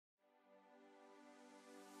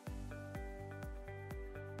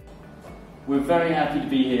We're very happy to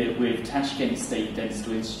be here with Tashkent State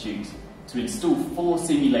Dental Institute to install 4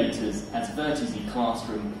 simulators as Virteasy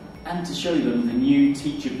classroom and to show them the new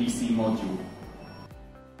Teacher PC module.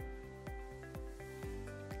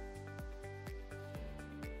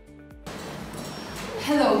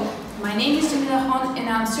 Hello, my name is Jamila Khan and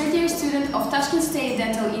I'm a third-year student of Tashkent State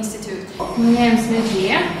Dental Institute. My name is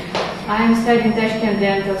Nadia. I am studying Tashkent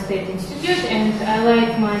Dental State Institute and I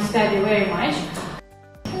like my study very much.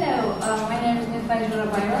 Hello, my name is Virteasy.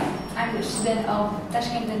 I'm a student of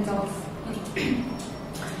Tashkent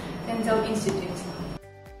Dental Institute.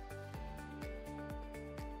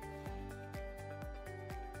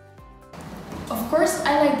 Of course,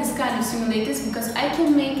 I like this kind of simulators because I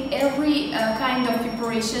can make every kind of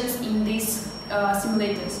preparations in these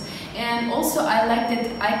simulators. And also I like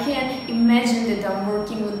that I can imagine that I'm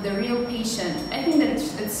working with the real patient. I think that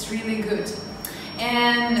it's really good.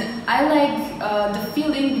 And I like the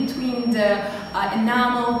feeling between the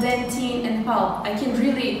enamel, dentine and pulp. I can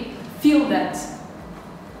really feel that.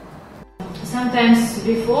 Sometimes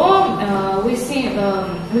before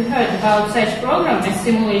we heard about such program, a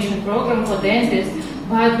simulation program for dentists,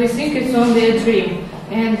 but we think it's only a dream.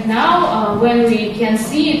 And now when we can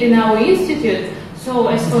see it in our institute, so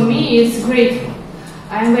as for me it's great.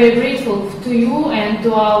 I'm very grateful to you and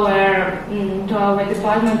to our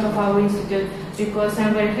department of our institute because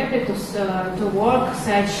I'm very happy to work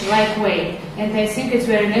such like way, and I think it's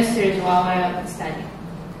very necessary to our study.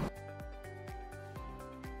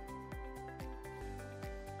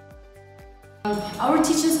 Our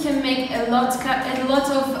teachers can make a lot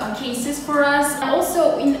of cases for us.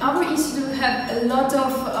 Also, in our institute we have a lot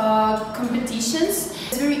of competitions.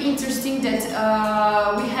 It's very interesting that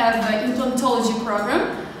we have an implantology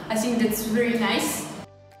program. I think that's very nice.